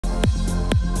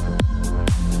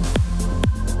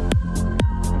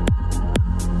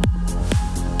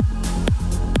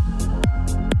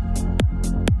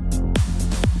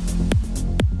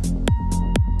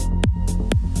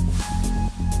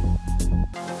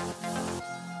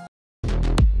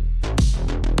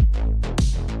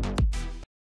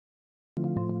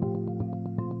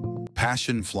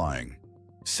Passion flying.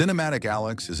 Cinematic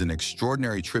Alex is an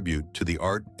extraordinary tribute to the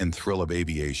art and thrill of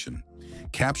aviation,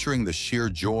 capturing the sheer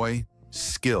joy,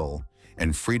 skill,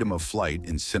 and freedom of flight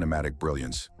in cinematic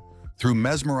brilliance. Through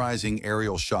mesmerizing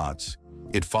aerial shots,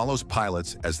 it follows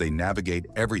pilots as they navigate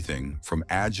everything from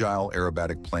agile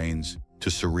aerobatic planes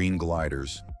to serene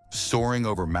gliders, soaring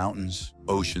over mountains,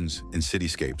 oceans, and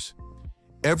cityscapes.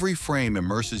 Every frame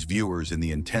immerses viewers in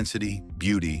the intensity,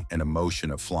 beauty, and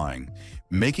emotion of flying,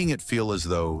 making it feel as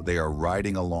though they are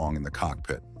riding along in the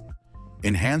cockpit.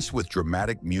 Enhanced with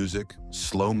dramatic music,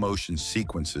 slow-motion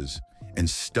sequences, and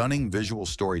stunning visual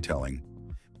storytelling,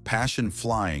 Passion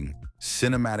Flying,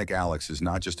 Cinematic Alex is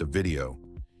not just a video.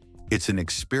 It's an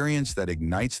experience that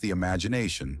ignites the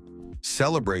imagination,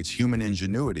 celebrates human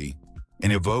ingenuity,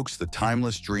 and evokes the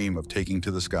timeless dream of taking to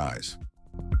the skies.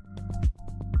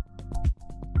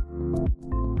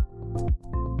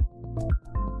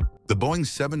 The Boeing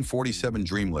 747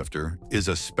 Dreamlifter is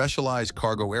a specialized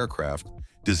cargo aircraft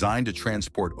designed to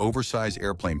transport oversized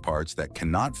airplane parts that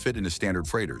cannot fit into standard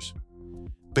freighters.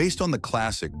 Based on the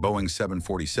classic Boeing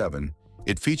 747,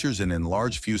 it features an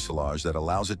enlarged fuselage that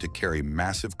allows it to carry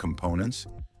massive components,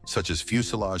 such as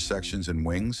fuselage sections and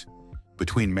wings,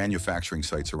 between manufacturing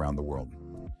sites around the world.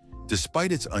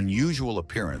 Despite its unusual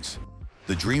appearance,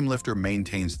 the Dreamlifter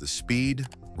maintains the speed,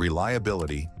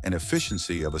 reliability, and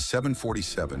efficiency of a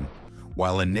 747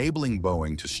 while enabling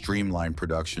Boeing to streamline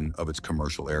production of its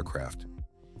commercial aircraft.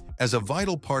 As a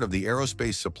vital part of the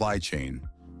aerospace supply chain,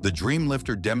 the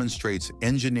Dreamlifter demonstrates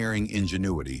engineering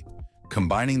ingenuity,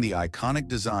 combining the iconic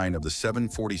design of the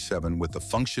 747 with the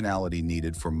functionality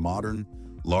needed for modern,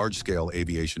 large-scale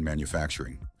aviation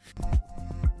manufacturing.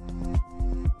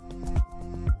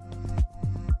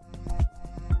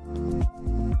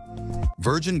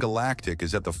 Virgin Galactic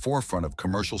is at the forefront of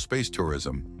commercial space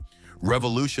tourism,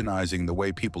 revolutionizing the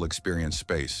way people experience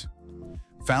space.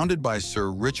 Founded by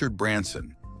Sir Richard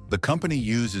Branson, the company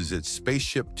uses its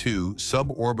Spaceship Two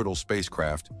suborbital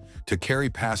spacecraft to carry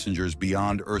passengers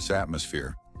beyond Earth's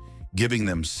atmosphere, giving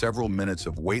them several minutes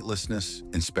of weightlessness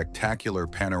and spectacular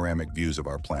panoramic views of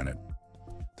our planet.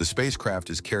 The spacecraft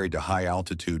is carried to high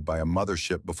altitude by a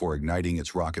mothership before igniting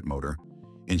its rocket motor,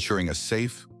 ensuring a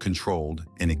safe, controlled,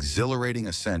 and exhilarating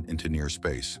ascent into near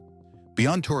space.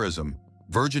 Beyond tourism,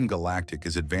 Virgin Galactic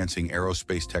is advancing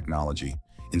aerospace technology,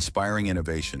 inspiring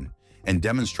innovation, and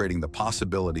demonstrating the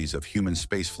possibilities of human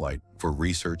spaceflight for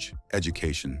research,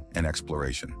 education, and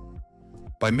exploration.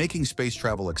 By making space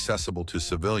travel accessible to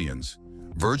civilians,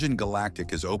 Virgin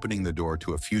Galactic is opening the door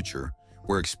to a future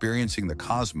where experiencing the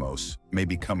cosmos may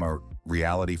become a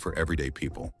reality for everyday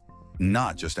people,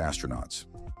 not just astronauts.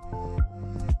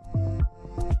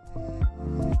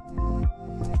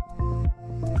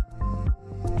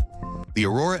 The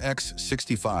Aurora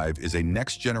X-65 is a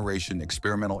next-generation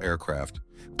experimental aircraft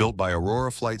built by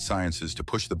Aurora Flight Sciences to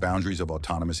push the boundaries of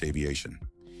autonomous aviation.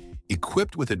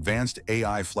 Equipped with advanced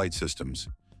AI flight systems,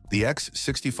 the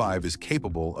X-65 is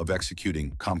capable of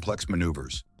executing complex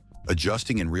maneuvers,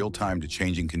 adjusting in real time to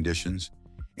changing conditions,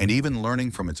 and even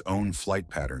learning from its own flight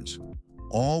patterns,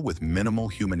 all with minimal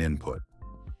human input.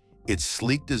 Its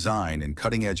sleek design and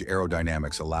cutting-edge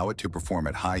aerodynamics allow it to perform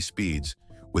at high speeds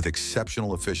with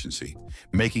exceptional efficiency,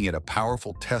 making it a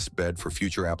powerful test bed for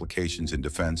future applications in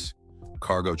defense,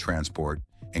 cargo transport,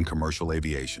 and commercial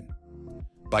aviation.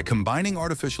 By combining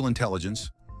artificial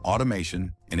intelligence,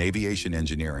 automation, and aviation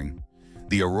engineering,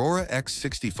 the Aurora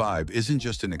X-65 isn't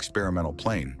just an experimental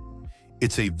plane.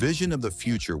 It's a vision of the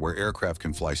future where aircraft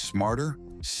can fly smarter,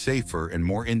 safer, and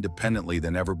more independently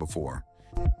than ever before.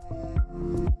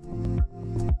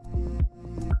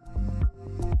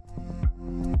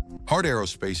 Hart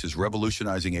Aerospace is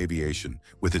revolutionizing aviation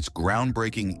with its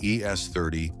groundbreaking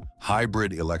ES-30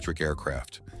 hybrid electric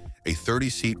aircraft, a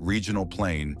 30-seat regional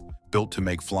plane built to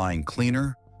make flying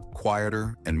cleaner,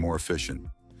 quieter, and more efficient.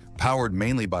 Powered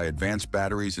mainly by advanced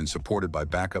batteries and supported by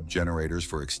backup generators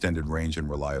for extended range and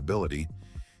reliability,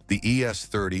 the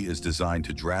ES-30 is designed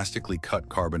to drastically cut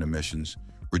carbon emissions,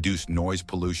 reduce noise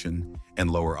pollution,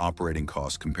 and lower operating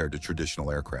costs compared to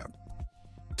traditional aircraft.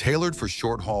 Tailored for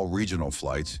short-haul regional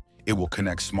flights, it will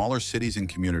connect smaller cities and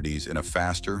communities in a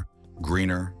faster,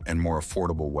 greener, and more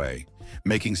affordable way,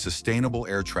 making sustainable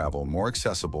air travel more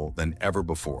accessible than ever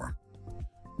before.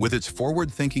 With its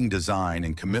forward-thinking design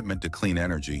and commitment to clean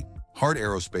energy, Hart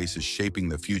Aerospace is shaping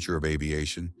the future of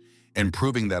aviation and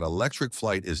proving that electric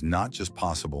flight is not just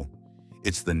possible,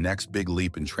 it's the next big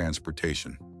leap in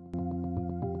transportation.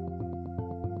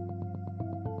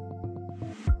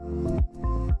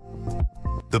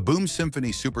 The Boom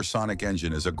Symphony Supersonic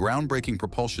engine is a groundbreaking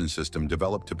propulsion system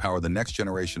developed to power the next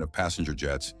generation of passenger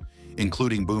jets,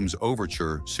 including Boom's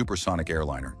Overture supersonic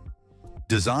airliner.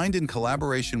 Designed in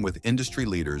collaboration with industry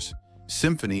leaders,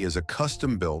 Symphony is a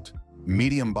custom-built,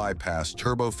 medium-bypass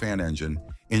turbofan engine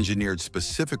engineered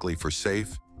specifically for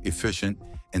safe, efficient,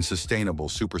 and sustainable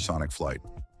supersonic flight.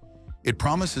 It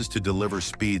promises to deliver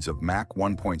speeds of Mach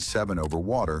 1.7 over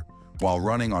water while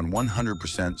running on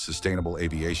 100% sustainable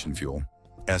aviation fuel,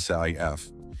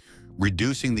 SAF,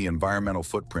 reducing the environmental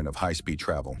footprint of high-speed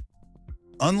travel.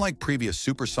 Unlike previous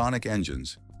supersonic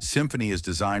engines, Symphony is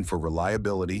designed for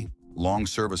reliability, long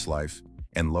service life,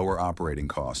 and lower operating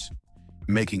costs,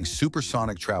 making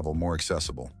supersonic travel more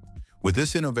accessible. With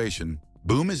this innovation,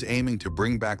 Boom is aiming to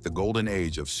bring back the golden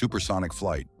age of supersonic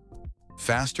flight,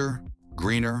 faster,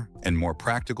 greener, and more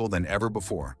practical than ever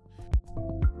before.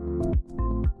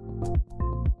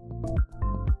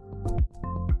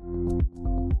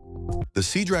 The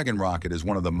Sea Dragon rocket is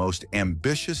one of the most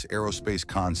ambitious aerospace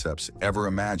concepts ever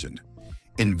imagined,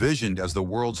 envisioned as the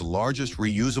world's largest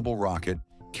reusable rocket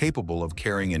capable of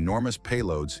carrying enormous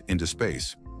payloads into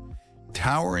space.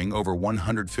 Towering over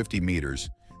 150 meters,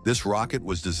 this rocket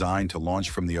was designed to launch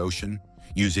from the ocean,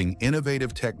 using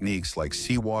innovative techniques like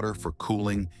seawater for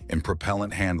cooling and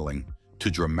propellant handling to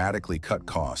dramatically cut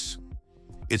costs.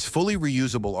 Its fully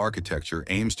reusable architecture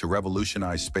aims to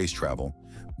revolutionize space travel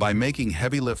by making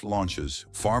heavy-lift launches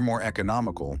far more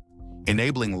economical,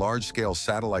 enabling large-scale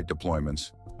satellite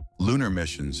deployments, lunar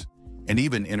missions, and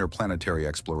even interplanetary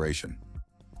exploration.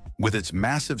 With its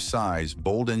massive size,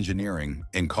 bold engineering,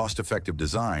 and cost-effective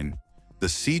design, the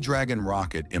Sea Dragon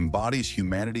rocket embodies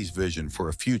humanity's vision for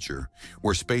a future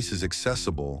where space is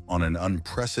accessible on an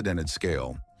unprecedented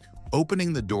scale,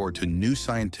 opening the door to new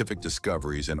scientific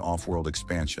discoveries and off-world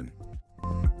expansion.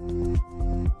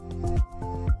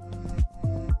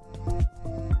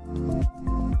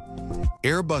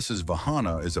 Airbus's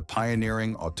Vahana is a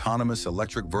pioneering autonomous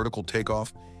electric vertical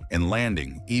takeoff and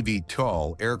landing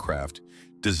 (eVTOL) aircraft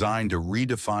designed to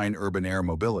redefine urban air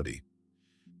mobility.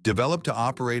 Developed to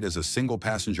operate as a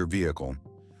single-passenger vehicle,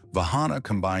 Vahana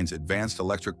combines advanced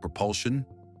electric propulsion,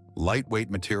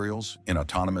 lightweight materials, and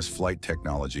autonomous flight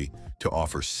technology to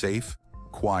offer safe,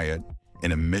 quiet,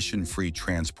 and emission-free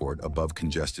transport above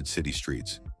congested city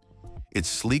streets. Its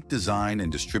sleek design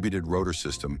and distributed rotor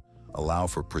system allow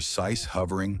for precise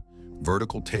hovering,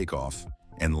 vertical takeoff,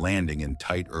 and landing in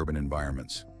tight urban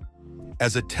environments.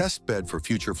 As a test bed for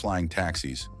future flying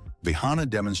taxis, Vahana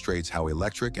demonstrates how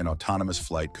electric and autonomous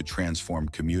flight could transform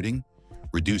commuting,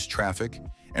 reduce traffic,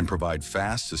 and provide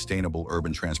fast, sustainable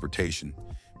urban transportation,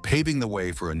 paving the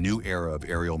way for a new era of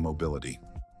aerial mobility.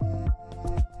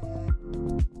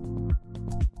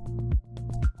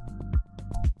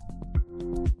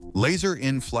 Laser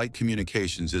in-flight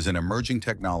communications is an emerging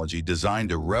technology designed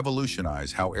to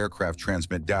revolutionize how aircraft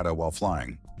transmit data while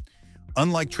flying.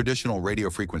 Unlike traditional radio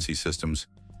frequency systems,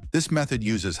 this method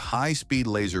uses high-speed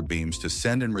laser beams to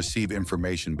send and receive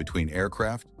information between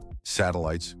aircraft,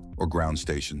 satellites, or ground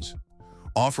stations,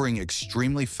 offering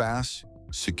extremely fast,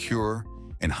 secure,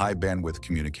 and high-bandwidth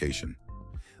communication.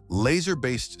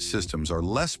 Laser-based systems are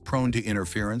less prone to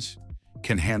interference,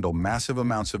 can handle massive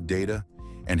amounts of data,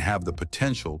 and have the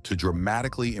potential to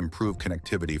dramatically improve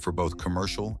connectivity for both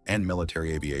commercial and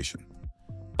military aviation.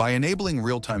 By enabling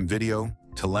real-time video,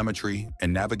 telemetry,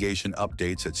 and navigation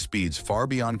updates at speeds far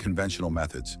beyond conventional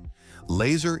methods,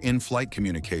 laser in-flight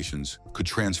communications could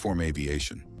transform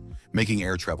aviation, making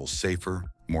air travel safer,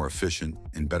 more efficient,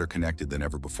 and better connected than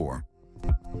ever before.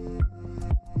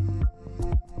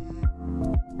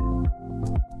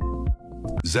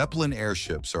 Zeppelin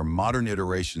airships are modern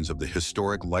iterations of the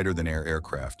historic lighter-than-air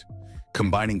aircraft,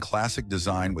 combining classic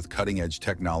design with cutting-edge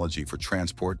technology for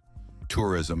transport,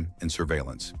 tourism, and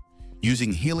surveillance.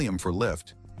 Using helium for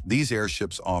lift, these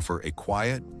airships offer a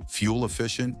quiet,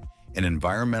 fuel-efficient, and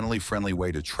environmentally friendly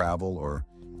way to travel or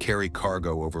carry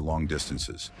cargo over long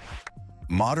distances.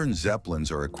 Modern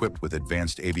Zeppelins are equipped with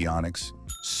advanced avionics,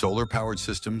 solar-powered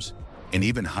systems, and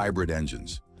even hybrid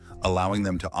engines, allowing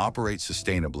them to operate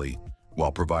sustainably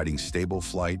while providing stable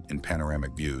flight and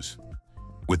panoramic views.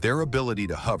 With their ability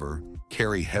to hover,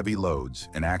 carry heavy loads,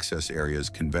 and access areas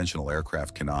conventional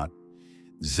aircraft cannot,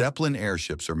 Zeppelin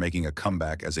airships are making a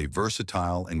comeback as a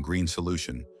versatile and green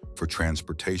solution for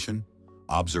transportation,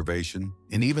 observation,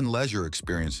 and even leisure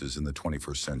experiences in the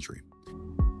 21st century.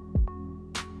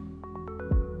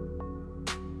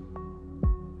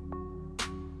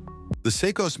 The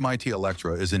Sacos MIT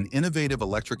Electra is an innovative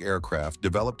electric aircraft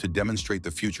developed to demonstrate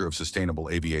the future of sustainable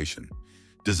aviation.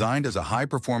 Designed as a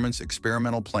high-performance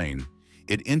experimental plane,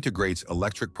 it integrates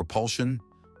electric propulsion,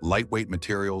 lightweight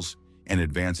materials, and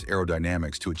advanced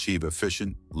aerodynamics to achieve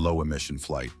efficient, low-emission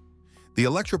flight. The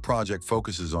Electra project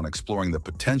focuses on exploring the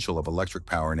potential of electric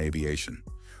power in aviation,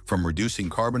 from reducing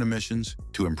carbon emissions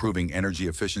to improving energy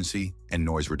efficiency and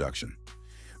noise reduction.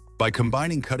 By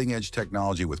combining cutting-edge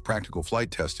technology with practical flight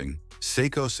testing,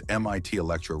 Sacos MIT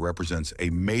Electra represents a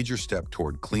major step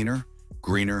toward cleaner,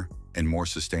 greener, and more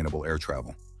sustainable air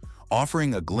travel,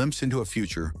 offering a glimpse into a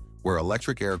future where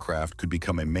electric aircraft could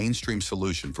become a mainstream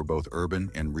solution for both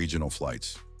urban and regional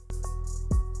flights.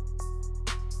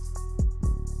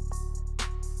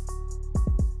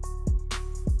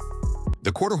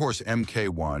 The Quarterhorse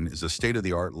Mk1 is a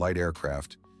state-of-the-art light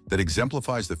aircraft that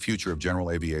exemplifies the future of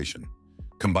general aviation,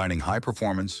 combining high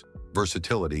performance,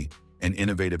 versatility, and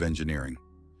innovative engineering.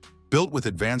 Built with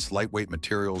advanced lightweight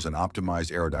materials and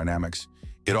optimized aerodynamics,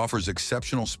 it offers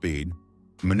exceptional speed,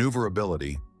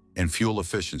 maneuverability, and fuel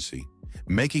efficiency,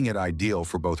 making it ideal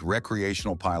for both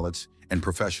recreational pilots and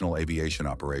professional aviation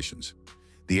operations.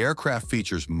 The aircraft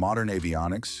features modern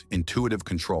avionics, intuitive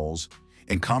controls,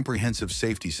 and comprehensive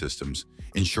safety systems,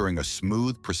 ensuring a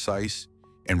smooth, precise,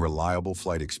 and reliable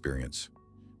flight experience.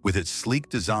 With its sleek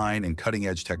design and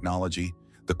cutting-edge technology,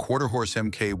 the Quarterhorse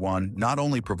Mk1 not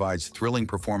only provides thrilling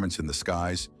performance in the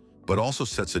skies, but also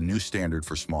sets a new standard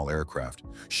for small aircraft,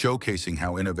 showcasing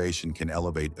how innovation can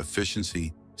elevate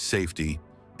efficiency, safety,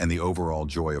 and the overall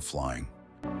joy of flying.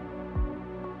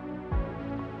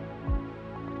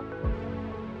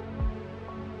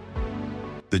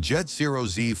 The JetZero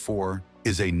Z4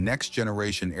 is a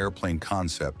next-generation airplane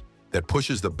concept that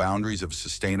pushes the boundaries of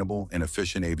sustainable and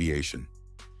efficient aviation.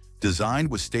 Designed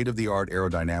with state-of-the-art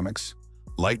aerodynamics,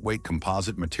 lightweight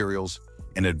composite materials,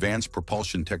 and advanced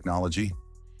propulsion technology,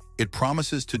 it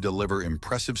promises to deliver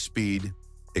impressive speed,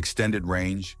 extended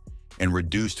range, and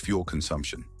reduced fuel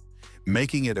consumption,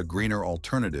 making it a greener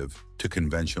alternative to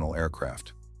conventional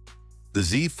aircraft. The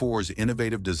Z4's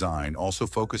innovative design also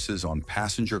focuses on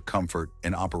passenger comfort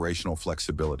and operational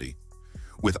flexibility,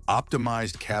 with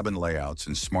optimized cabin layouts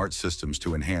and smart systems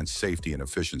to enhance safety and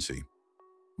efficiency.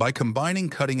 By combining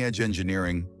cutting-edge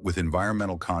engineering with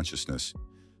environmental consciousness,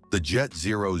 the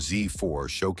JetZero Z4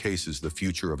 showcases the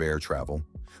future of air travel,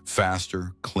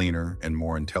 faster, cleaner, and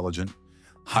more intelligent,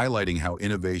 highlighting how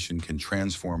innovation can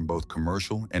transform both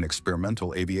commercial and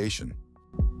experimental aviation.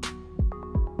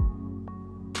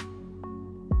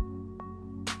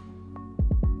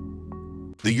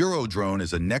 The Eurodrone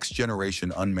is a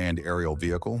next-generation unmanned aerial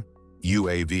vehicle,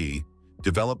 UAV,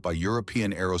 developed by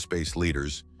European aerospace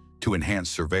leaders to enhance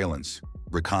surveillance,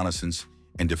 reconnaissance,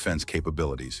 and defense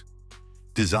capabilities.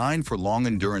 Designed for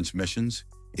long-endurance missions,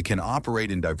 it can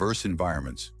operate in diverse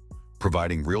environments,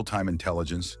 providing real-time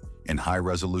intelligence and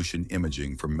high-resolution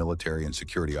imaging for military and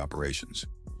security operations.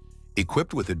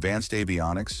 Equipped with advanced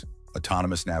avionics,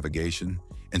 autonomous navigation,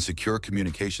 and secure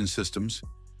communication systems,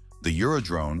 the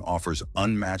Eurodrone offers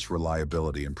unmatched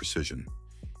reliability and precision.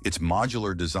 Its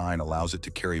modular design allows it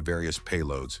to carry various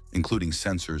payloads, including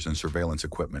sensors and surveillance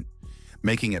equipment,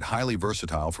 making it highly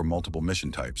versatile for multiple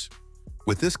mission types.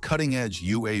 With this cutting-edge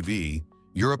UAV,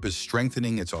 Europe is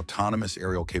strengthening its autonomous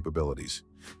aerial capabilities,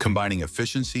 combining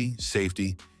efficiency,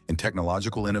 safety, and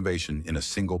technological innovation in a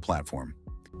single platform.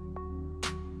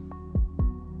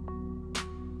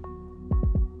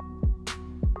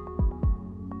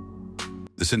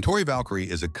 The Centauri Valkyrie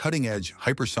is a cutting-edge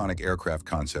hypersonic aircraft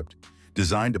concept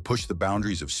designed to push the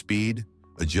boundaries of speed,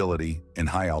 agility, and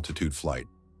high-altitude flight.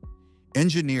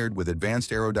 Engineered with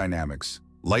advanced aerodynamics,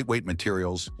 lightweight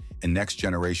materials, and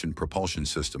next-generation propulsion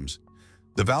systems,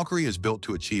 the Valkyrie is built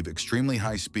to achieve extremely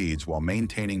high speeds while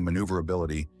maintaining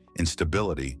maneuverability and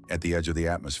stability at the edge of the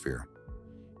atmosphere.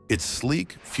 Its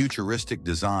sleek, futuristic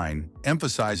design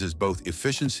emphasizes both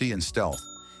efficiency and stealth,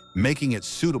 making it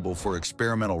suitable for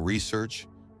experimental research,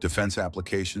 defense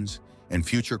applications, and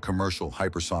future commercial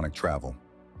hypersonic travel.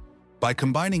 By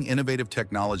combining innovative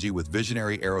technology with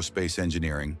visionary aerospace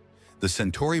engineering, the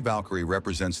Centauri Valkyrie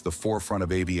represents the forefront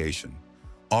of aviation,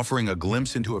 offering a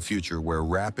glimpse into a future where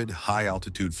rapid,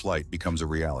 high-altitude flight becomes a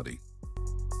reality.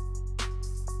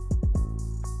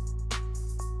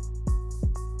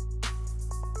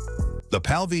 The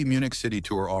PAL-V Munich City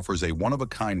Tour offers a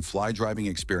one-of-a-kind fly-driving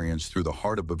experience through the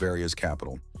heart of Bavaria's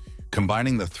capital,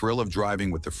 combining the thrill of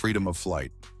driving with the freedom of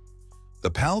flight. The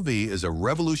PAL-V is a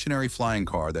revolutionary flying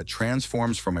car that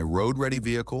transforms from a road-ready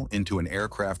vehicle into an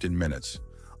aircraft in minutes,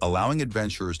 allowing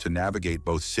adventurers to navigate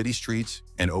both city streets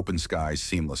and open skies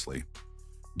seamlessly.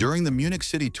 During the Munich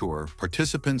City Tour,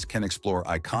 participants can explore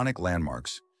iconic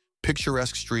landmarks,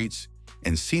 picturesque streets,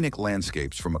 and scenic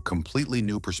landscapes from a completely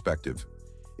new perspective,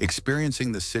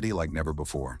 experiencing the city like never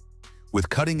before. With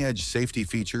cutting-edge safety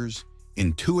features,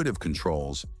 intuitive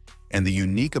controls, and the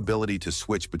unique ability to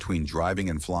switch between driving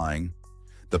and flying,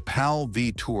 the PAL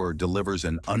V Tour delivers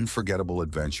an unforgettable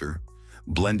adventure,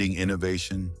 blending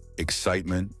innovation,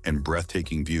 excitement, and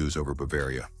breathtaking views over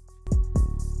Bavaria.